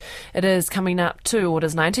It is coming up to, or it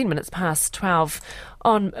is 19 minutes past 12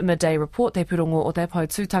 on Midday Report. Te Purongo o Te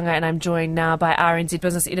Pautūtanga, and I'm joined now by RNZ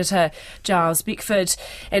Business Editor Giles Beckford.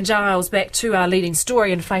 And Giles, back to our leading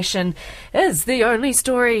story, inflation is the only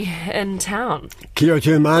story in town. Kia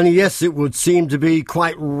ora, Mani. Yes, it would seem to be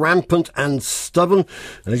quite rampant and stubborn.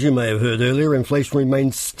 As you may have heard earlier, inflation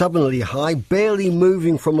remains stubbornly high, barely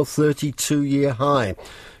moving from a 32-year high.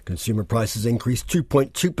 Consumer prices increased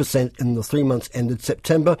 2.2% in the 3 months ended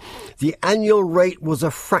September. The annual rate was a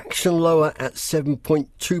fraction lower at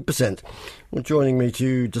 7.2%. Well, joining me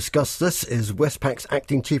to discuss this is Westpac's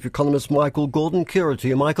Acting Chief Economist Michael Gordon. Kia ora to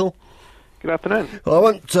you, Michael. Good afternoon. Well, I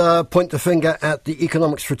won't point the finger at the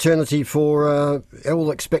economics fraternity for all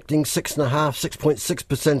expecting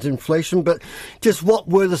 6.6% inflation, but just what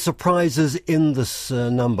were the surprises in this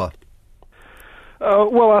number?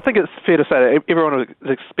 Well, I think it's fair to say that everyone was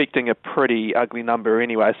expecting a pretty ugly number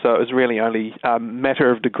anyway, so it was really only a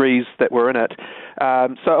matter of degrees that were in it.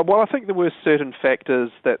 So while I think there were certain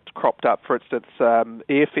factors that cropped up, for instance,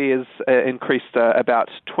 airfares increased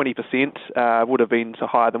about 20%, would have been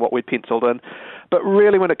higher than what we'd penciled in. But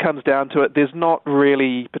really, when it comes down to it, there's not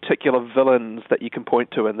really particular villains that you can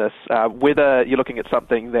point to in this. Whether you're looking at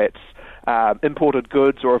something that's imported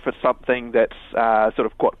goods, or if it's something that's sort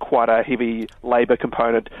of got quite a heavy labour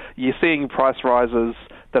component, you're seeing price rises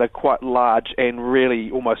that are quite large and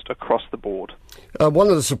really almost across the board. One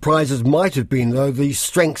of the surprises might have been, though, the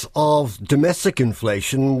strength of domestic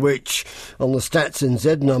inflation, which on the Stats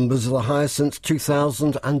NZ numbers are the highest since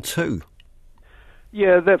 2002.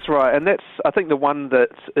 Yeah, that's right, and that's, I think, the one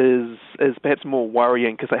that is perhaps more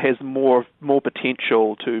worrying because it has more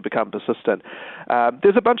potential to become persistent.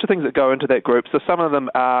 There's a bunch of things that go into that group. So some of them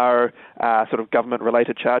are sort of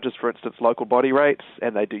government-related charges, for instance, local body rates,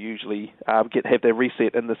 and they do usually have their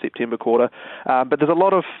reset in the September quarter. But there's a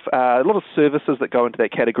lot of services that go into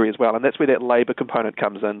that category as well, and that's where that labour component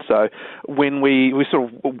comes in. So when we sort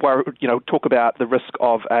of talk about the risk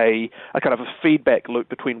of a kind of a feedback loop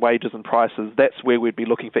between wages and prices, that's where we'd be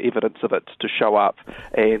looking for evidence of it to show up.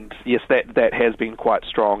 And yes, that has been quite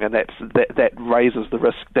strong, and that raises the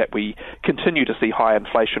risk that we continue to see high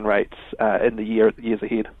inflation rates in the years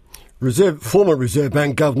ahead. Former Reserve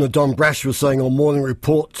Bank Governor Don Brash was saying on Morning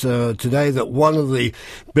Report today that one of the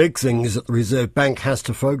big things that the Reserve Bank has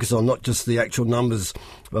to focus on, not just the actual numbers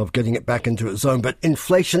of getting it back into its zone, but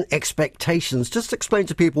inflation expectations. Just explain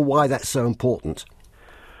to people why that's so important.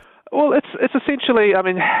 Well, it's essentially, I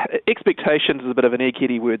mean, expectations is a bit of an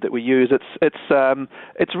eggheady word that we use.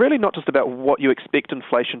 It's really not just about what you expect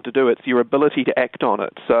inflation to do; it's your ability to act on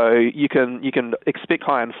it. So you can expect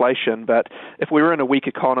high inflation, but if we were in a weak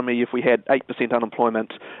economy, if we had 8%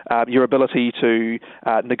 unemployment, your ability to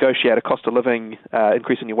negotiate a cost of living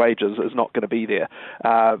increase in your wages is not going to be there.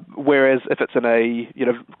 Whereas if it's in a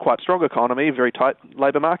quite strong economy, very tight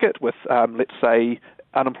labour market with let's say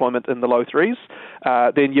unemployment in the low threes,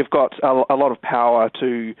 then you've got a lot of power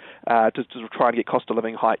to try and get cost of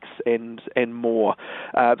living hikes and more.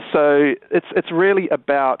 So it's really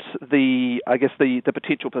about the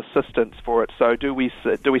potential persistence for it. So do we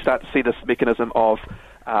start to see this mechanism of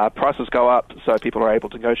prices go up, so people are able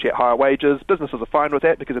to negotiate higher wages? Businesses are fine with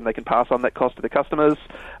that because then they can pass on that cost to their customers.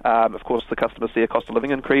 Of course, the customers see a cost of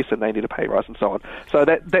living increase and they need a pay rise and so on. So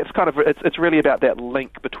that's kind of it's really about that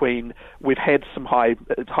link between we've had some high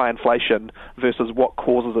inflation versus what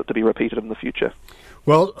causes it to be repeated in the future.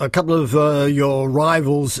 Well, a couple of your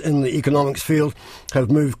rivals in the economics field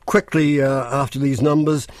have moved quickly after these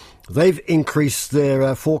numbers. They've increased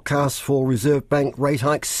their forecast for Reserve Bank rate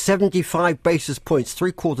hikes 75 basis points,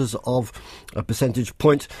 0.75 of a percentage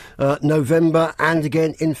point, November and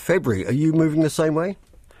again in February. Are you moving the same way?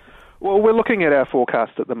 Well, we're looking at our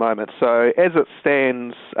forecast at the moment. So as it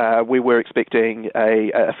stands, we were expecting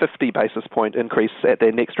a 50 basis point increase at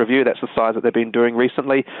their next review. That's the size that they've been doing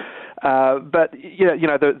recently. But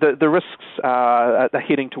the risks are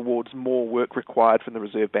heading towards more work required from the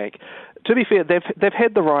Reserve Bank. To be fair, they've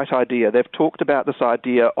had the right idea. They've talked about this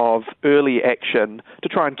idea of early action to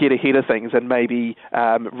try and get ahead of things and maybe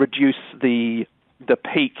reduce the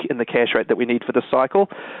peak in the cash rate that we need for this cycle.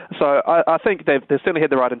 So I think they've certainly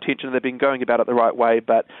had the right intention. They've been going about it the right way,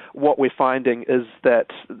 but what we're finding is that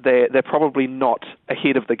they're probably not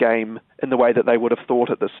ahead of the game in the way that they would have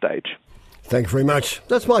thought at this stage. Thank you very much.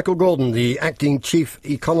 That's Michael Gordon, the Acting Chief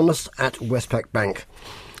Economist at Westpac Bank.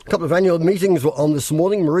 A couple of annual meetings were on this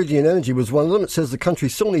morning. Meridian Energy was one of them. It says the country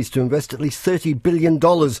still needs to invest at least $30 billion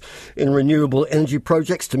in renewable energy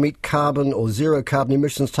projects to meet carbon or zero carbon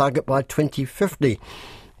emissions target by 2050.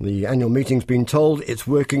 The annual meeting's been told it's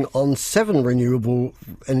working on 7 renewable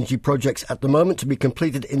energy projects at the moment to be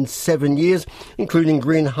completed in 7 years, including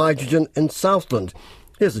green hydrogen in Southland.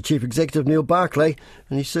 Here's the Chief Executive, Neil Barclay,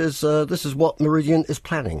 and he says this is what Meridian is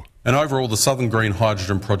planning. And overall, the Southern Green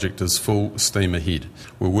Hydrogen project is full steam ahead.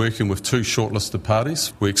 We're working with 2 shortlisted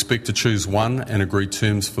parties. We expect to choose one and agree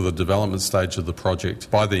terms for the development stage of the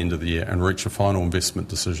project by the end of the year and reach a final investment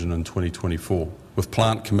decision in 2024, with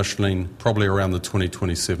plant commissioning probably around the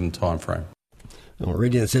 2027 timeframe.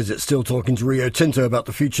 Meridian says it's still talking to Rio Tinto about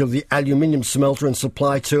the future of the aluminium smelter and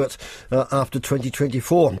supply to it after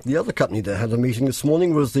 2024. The other company that had a meeting this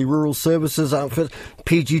morning was the rural services outfit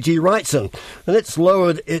PGG Wrightson, and it's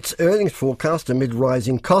lowered its earnings forecast amid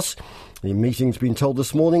rising costs. The meeting's been told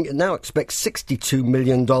this morning it now expects $62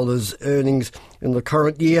 million earnings in the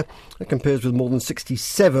current year. That compares with more than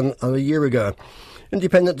 67 a year ago.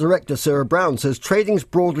 Independent Director Sarah Brown says trading's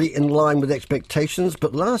broadly in line with expectations,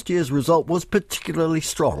 but last year's result was particularly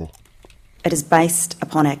strong. It is based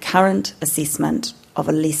upon our current assessment of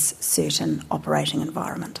a less certain operating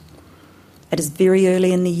environment. It is very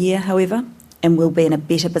early in the year, however, and we'll be in a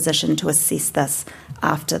better position to assess this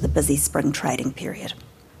after the busy spring trading period.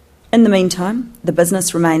 In the meantime, the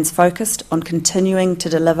business remains focused on continuing to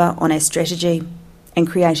deliver on our strategy and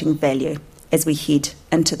creating value as we head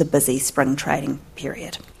into the busy spring trading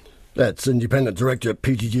period. That's Independent Director at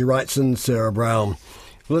PGG Wrightson, Sarah Brown.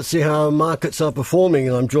 Let's see how markets are performing,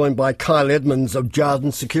 and I'm joined by Kyle Edmonds of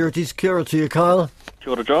Jarden Securities. Kia ora to you, Kyle.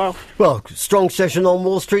 Kia ora, Giles. Well, strong session on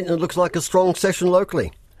Wall Street, and it looks like a strong session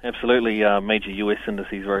locally. Absolutely. Major US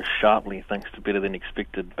indices rose sharply thanks to better than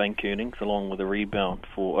expected bank earnings, along with a rebound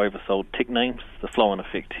for oversold tech names. The flow-on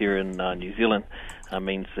effect here in New Zealand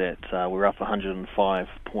means that we're up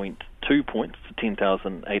 105.2 points to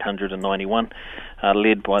 10,891,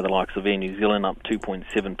 led by the likes of Air New Zealand up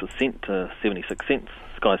 2.7% to 76 cents.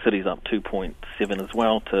 Sky City's up 2.7 as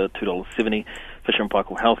well to $2.70. Fisher &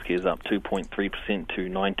 Paykel Healthcare's up 2.3% to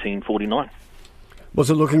 $19.49. What's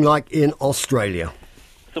it looking like in Australia?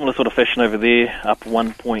 Similar sort of fashion over there, up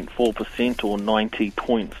 1.4% or 90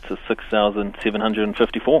 points to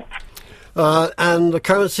 6,754. And the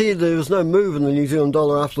currency, there was no move in the New Zealand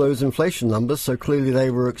dollar after those inflation numbers, so clearly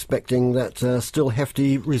they were expecting that still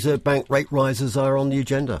hefty Reserve Bank rate rises are on the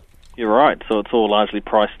agenda. You're right, so it's all largely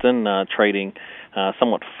priced in, trading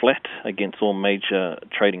somewhat flat against all major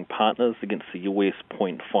trading partners, against the US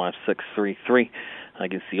 0.5633,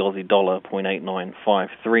 against the Aussie dollar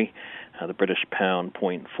 0.8953, the British pound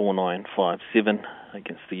 0.4957,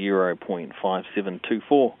 against the euro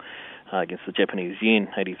 0.5724, against the Japanese yen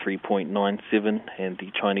 83.97, and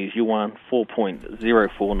the Chinese yuan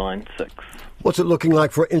 4.0496. What's it looking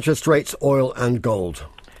like for interest rates, oil and gold?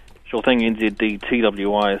 Sure thing, NZD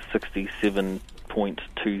TWI is 67.27,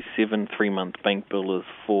 3-month bank bill is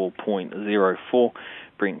 4.04,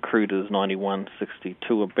 Brent crude is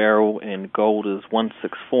 91.62 a barrel, and gold is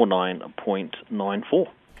 1649.94.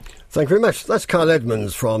 Thank you very much. That's Kyle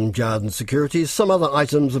Edmonds from Jarden Securities. Some other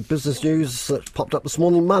items of business news that popped up this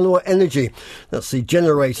morning. Manawa Energy, that's the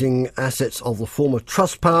generating assets of the former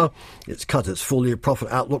Trustpower. It's cut its full-year profit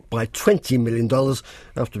outlook by $20 million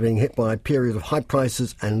after being hit by a period of high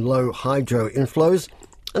prices and low hydro inflows,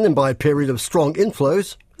 and then by a period of strong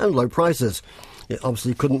inflows and low prices. It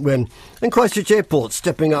obviously couldn't win. And Christchurch Airport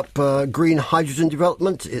stepping up green hydrogen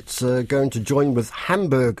development. It's going to join with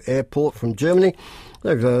Hamburg Airport from Germany.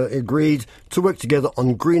 They've agreed to work together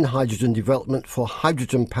on green hydrogen development for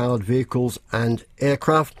hydrogen-powered vehicles and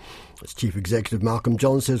aircraft. As Chief Executive Malcolm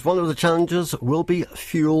John says, one of the challenges will be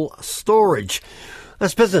fuel storage.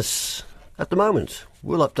 That's business at the moment.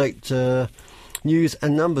 We'll update news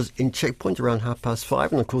and numbers in Checkpoint around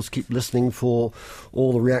 5:30, and of course keep listening for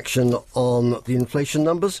all the reaction on the inflation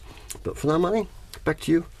numbers. But for now, Money, back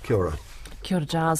to you. Kia ora. Kia ora, Giles.